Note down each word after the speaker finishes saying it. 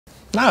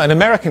Now, an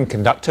American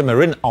conductor,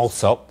 Marin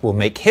Alsop, will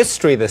make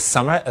history this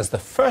summer as the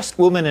first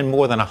woman in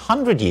more than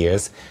 100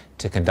 years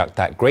to conduct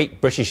that great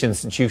British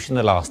institution,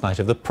 the Last Night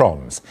of the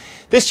Proms.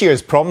 This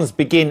year's proms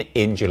begin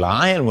in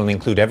July and will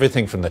include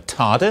everything from the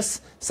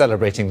TARDIS,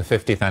 celebrating the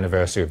 50th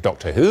anniversary of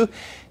Doctor Who,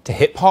 to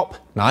hip-hop,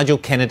 Nigel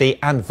Kennedy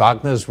and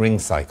Wagner's Ring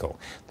Cycle.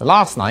 The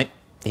last night,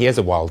 here's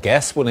a wild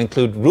guess, will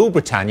include Rule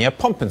Britannia,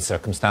 Pomp and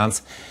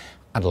Circumstance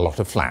and a lot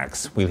of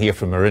flags. We'll hear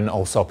from Marin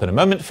Alsop in a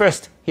moment.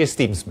 First, here's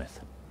Stephen Smith.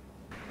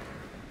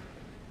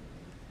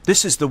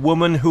 This is the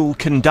woman who'll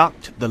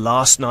conduct the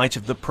Last Night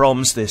of the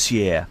Proms this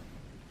year.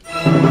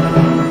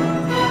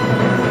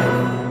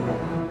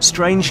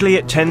 Strangely,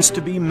 it tends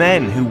to be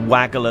men who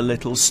waggle a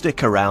little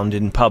stick around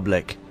in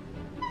public.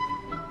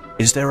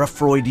 Is there a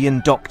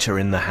Freudian doctor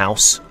in the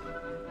house?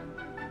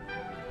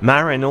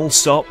 Marin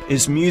Alsop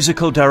is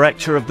musical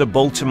director of the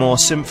Baltimore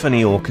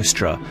Symphony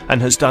Orchestra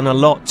and has done a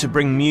lot to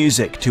bring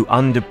music to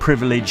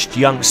underprivileged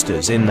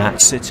youngsters in that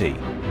city.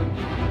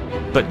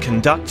 But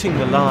conducting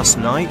the last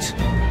night?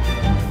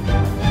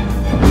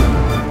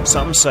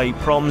 Some say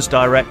Proms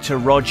director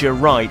Roger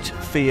Wright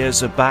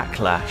fears a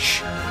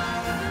backlash.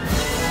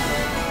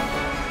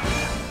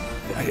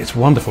 It's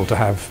wonderful to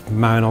have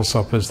Marin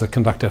Alsop as the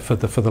conductor for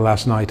the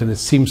last night, and it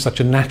seems such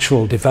a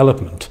natural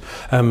development.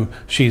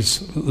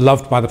 She's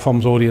loved by the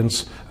Proms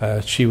audience.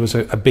 She was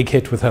a big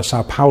hit with her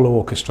Sao Paulo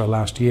orchestra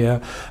last year.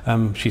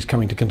 She's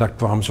coming to conduct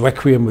Brahms'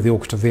 Requiem with the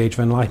Orchestra of the Age of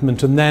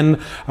Enlightenment, and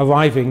then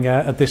arriving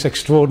at this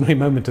extraordinary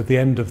moment at the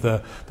end of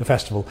the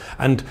festival.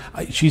 And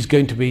she's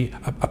going to be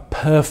a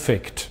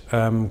perfect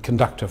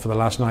conductor for the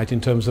last night in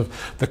terms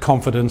of the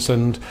confidence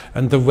and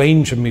the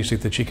range of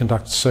music that she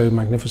conducts so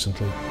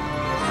magnificently.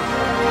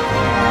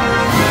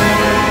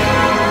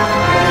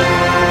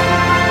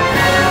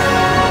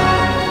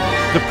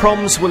 The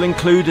proms will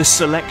include a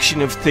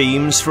selection of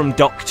themes from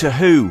Doctor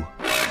Who.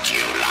 Would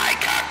you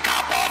like a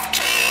cup of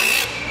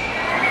tea?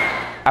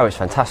 It was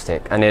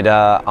fantastic, and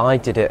I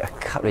did it a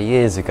couple of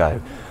years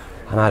ago,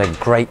 and I had a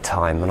great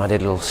time, and I did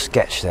a little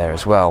sketch there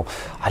as well.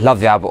 I love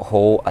the Albert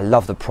Hall, I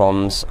love the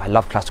proms, I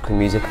love classical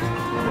music.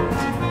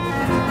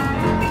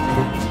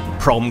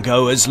 Prom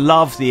goers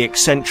love the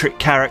eccentric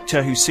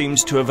character who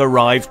seems to have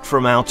arrived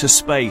from outer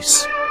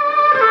space.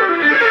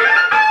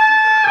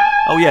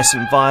 Oh yes,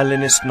 and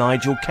violinist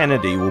Nigel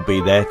Kennedy will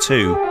be there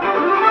too.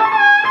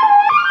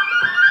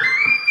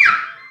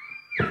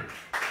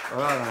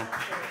 Alright,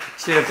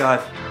 cheer God.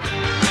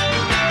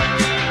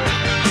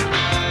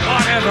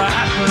 Whatever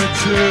happened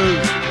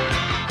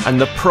to?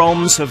 And the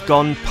proms have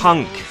gone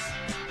punk.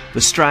 The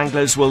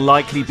Stranglers will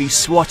likely be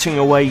swatting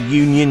away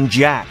Union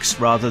Jacks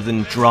rather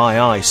than dry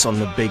ice on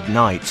the big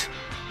night.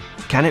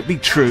 Can it be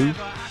true?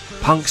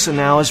 Punks are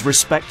now as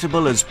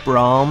respectable as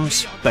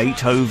Brahms,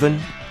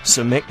 Beethoven,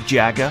 Sir Mick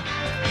Jagger.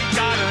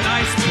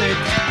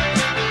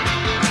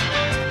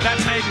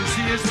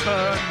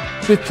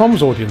 With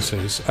Proms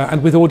audiences,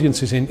 and with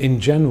audiences in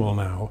general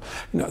now,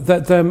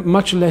 they're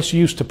much less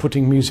used to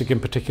putting music in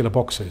particular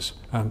boxes.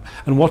 And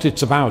what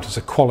it's about is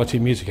a quality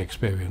music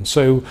experience.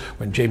 So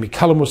when Jamie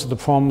Cullum was at the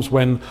Proms,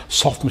 when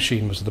Soft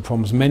Machine was at the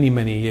Proms many,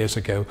 many years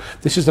ago,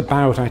 this is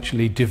about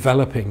actually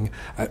developing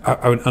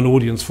an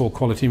audience for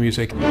quality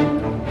music.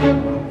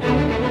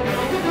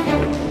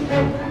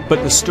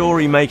 But the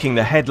story making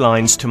the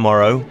headlines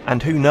tomorrow,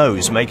 and who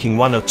knows, making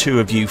one or two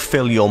of you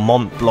fill your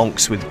Mont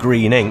Blancs with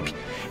green ink,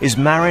 is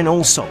Marin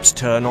Alsop's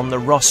turn on the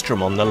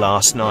rostrum on the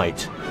last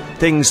night.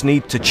 Things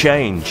need to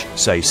change,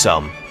 say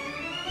some.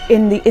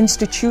 In the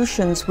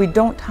institutions, we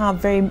don't have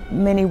very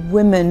many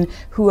women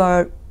who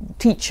are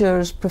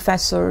teachers,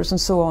 professors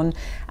and so on.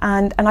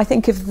 And I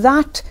think if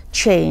that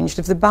changed,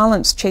 if the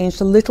balance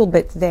changed a little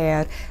bit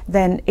there,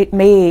 then it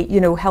may,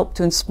 help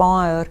to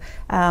inspire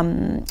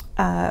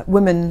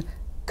women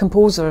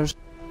composers.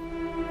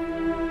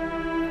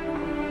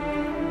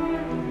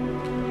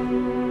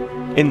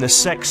 In the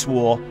sex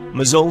war,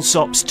 Ms.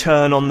 Alsop's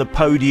turn on the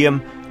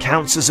podium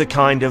counts as a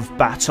kind of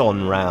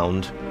baton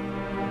round.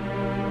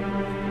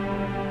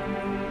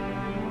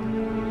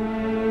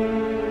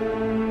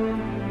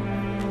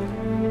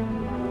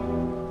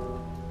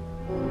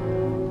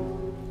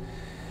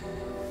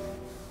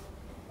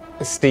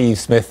 Steve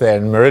Smith there,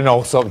 and Marin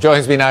Alsop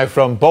joins me now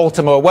from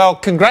Baltimore. Well,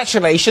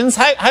 congratulations.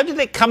 How did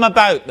it come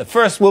about? The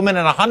first woman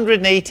in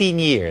 118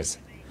 years.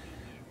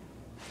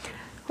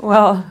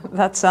 Well,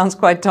 that sounds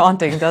quite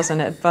daunting,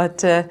 doesn't it?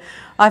 But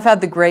I've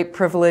had the great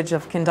privilege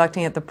of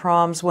conducting at the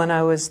Proms when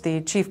I was the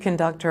chief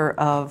conductor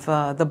of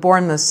the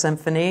Bournemouth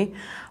Symphony.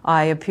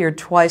 I appeared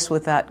twice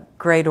with that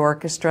great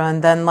orchestra,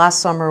 and then last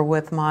summer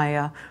with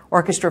my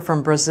orchestra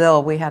from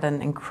Brazil, we had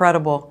an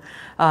incredible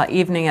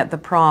evening at the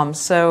Proms.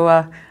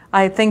 So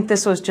I think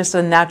this was just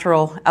a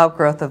natural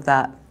outgrowth of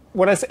that.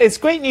 Well, it's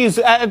great news.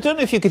 I don't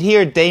know if you could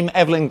hear Dame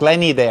Evelyn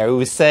Glennie there, who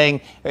was saying,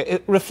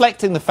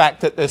 reflecting the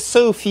fact that there's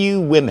so few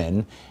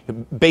women,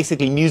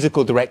 basically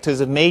musical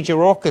directors of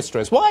major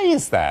orchestras. Why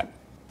is that?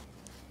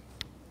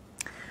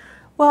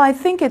 Well, I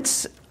think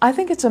it's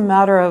a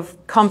matter of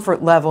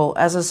comfort level.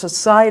 As a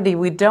society,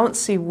 we don't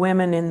see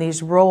women in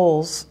these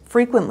roles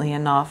frequently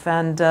enough,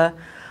 and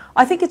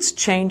I think it's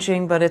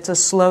changing, but it's a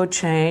slow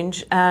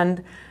change,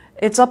 and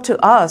it's up to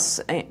us,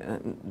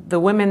 the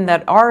women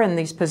that are in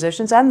these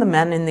positions and the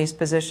men in these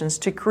positions,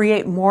 to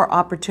create more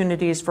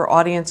opportunities for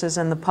audiences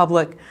and the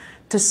public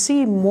to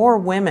see more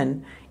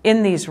women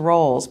in these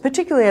roles,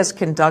 particularly as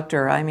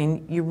conductor. I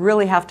mean, you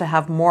really have to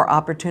have more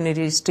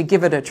opportunities to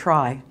give it a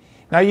try.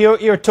 Now,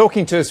 you're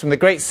talking to us from the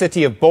great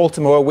city of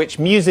Baltimore, which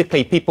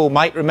musically people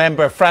might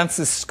remember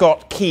Francis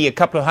Scott Key a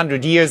couple of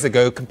hundred years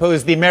ago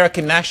composed the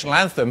American national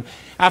anthem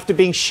after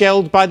being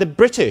shelled by the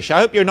British. I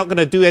hope you're not going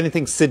to do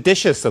anything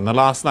seditious on the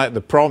last night of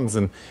the proms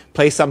and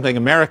play something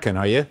American,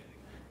 are you?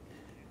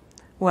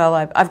 Well,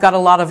 I've got a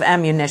lot of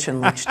ammunition,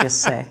 let's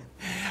just say.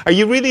 Are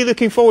you really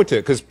looking forward to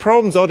it? Because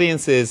proms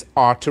audiences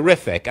are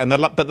terrific, and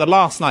but the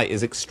last night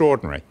is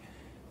extraordinary.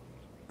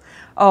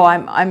 Oh,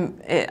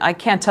 I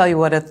can't tell you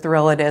what a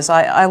thrill it is.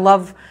 I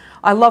love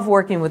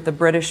working with the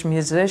British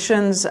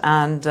musicians,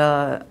 and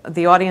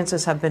the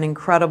audiences have been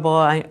incredible.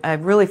 I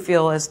really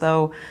feel as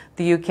though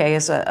the UK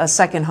is a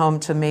second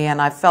home to me,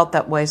 and I've felt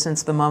that way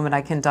since the moment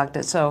I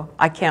conducted, so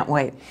I can't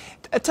wait.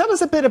 Tell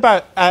us a bit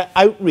about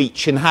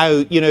outreach and how,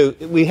 you know,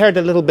 we heard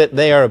a little bit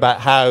there about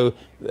how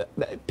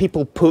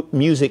people put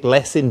music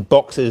less in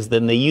boxes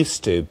than they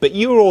used to, but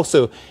you were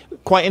also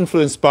quite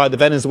influenced by the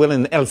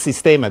Venezuelan El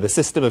Sistema, the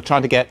system of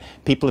trying to get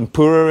people in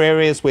poorer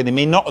areas where they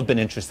may not have been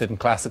interested in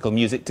classical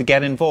music to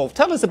get involved.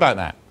 Tell us about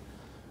that.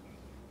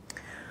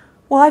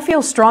 Well, I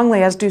feel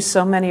strongly, as do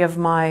so many of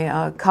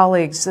my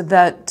colleagues,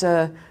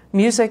 that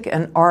music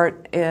and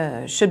art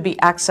should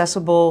be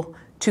accessible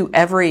to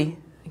every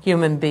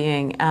human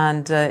being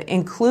and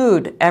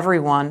include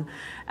everyone.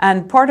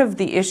 And part of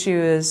the issue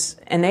is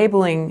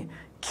enabling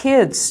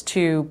kids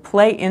to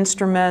play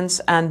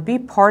instruments and be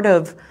part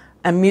of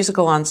a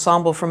musical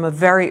ensemble from a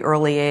very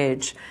early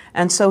age.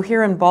 And so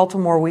here in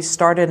Baltimore, we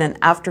started an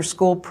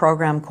after-school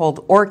program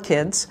called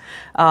Orchids.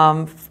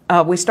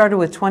 We started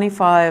with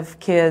 25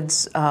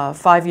 kids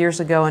 5 years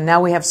ago, and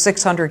now we have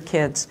 600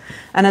 kids.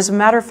 And as a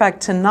matter of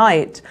fact,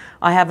 tonight,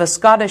 I have a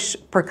Scottish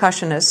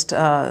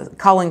percussionist,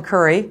 Colin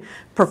Curry,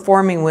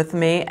 performing with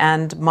me,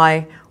 and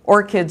my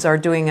Orchids are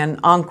doing an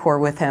encore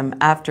with him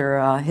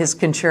after his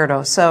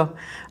concerto. So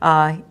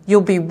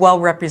you'll be well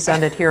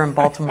represented here in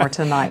Baltimore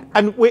tonight.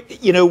 And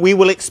we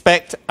will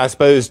expect, I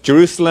suppose,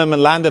 Jerusalem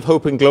and Land of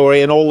Hope and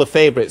Glory and all the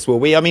favourites, will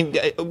we? I mean,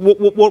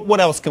 what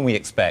else can we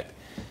expect?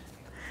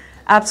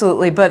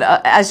 Absolutely, but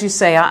as you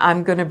say,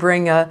 I'm going to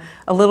bring a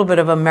little bit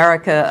of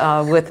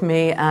America with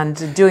me,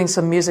 and doing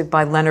some music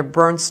by Leonard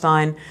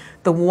Bernstein.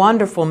 The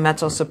wonderful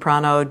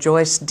mezzo-soprano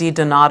Joyce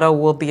DiDonato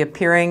will be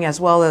appearing,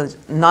 as well as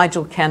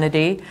Nigel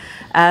Kennedy.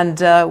 And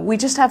we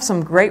just have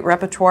some great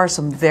repertoire,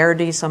 some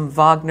Verdi, some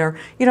Wagner,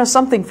 you know,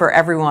 something for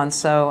everyone.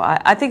 So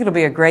I think it'll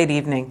be a great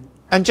evening.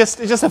 And just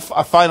a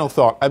final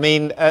thought. I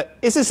mean,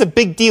 is this a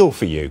big deal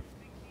for you?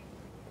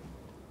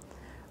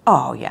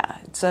 Oh, yeah,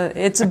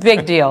 it's a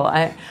big deal.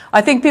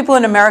 I think people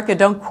in America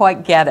don't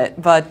quite get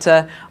it, but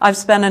I've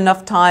spent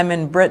enough time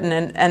in Britain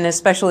and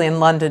especially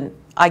in London.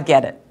 I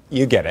get it.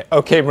 You get it.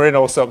 Okay, Marin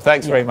Alsop,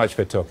 thanks very much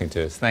for talking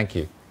to us. Thank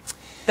you.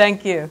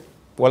 Thank you.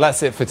 Well,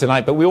 that's it for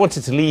tonight, but we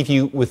wanted to leave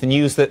you with the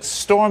news that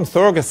Storm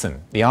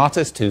Thorgerson, the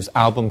artist whose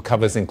album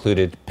covers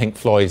included Pink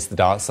Floyd's The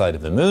Dark Side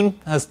of the Moon,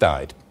 has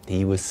died.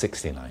 He was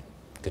 69.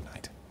 Good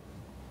night.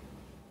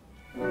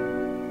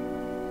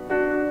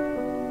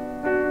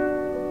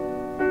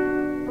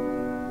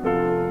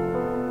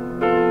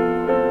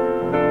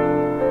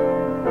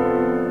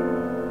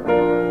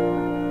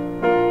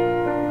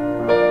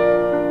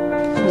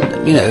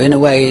 You know, in a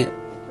way,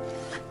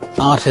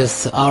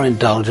 artists are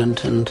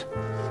indulgent and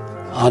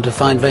are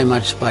defined very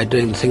much by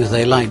doing the things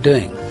they like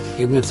doing,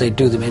 even if they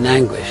do them in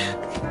anguish.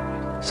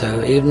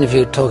 So even if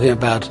you're talking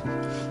about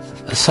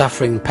a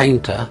suffering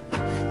painter,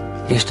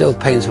 he still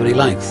paints what he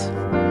likes.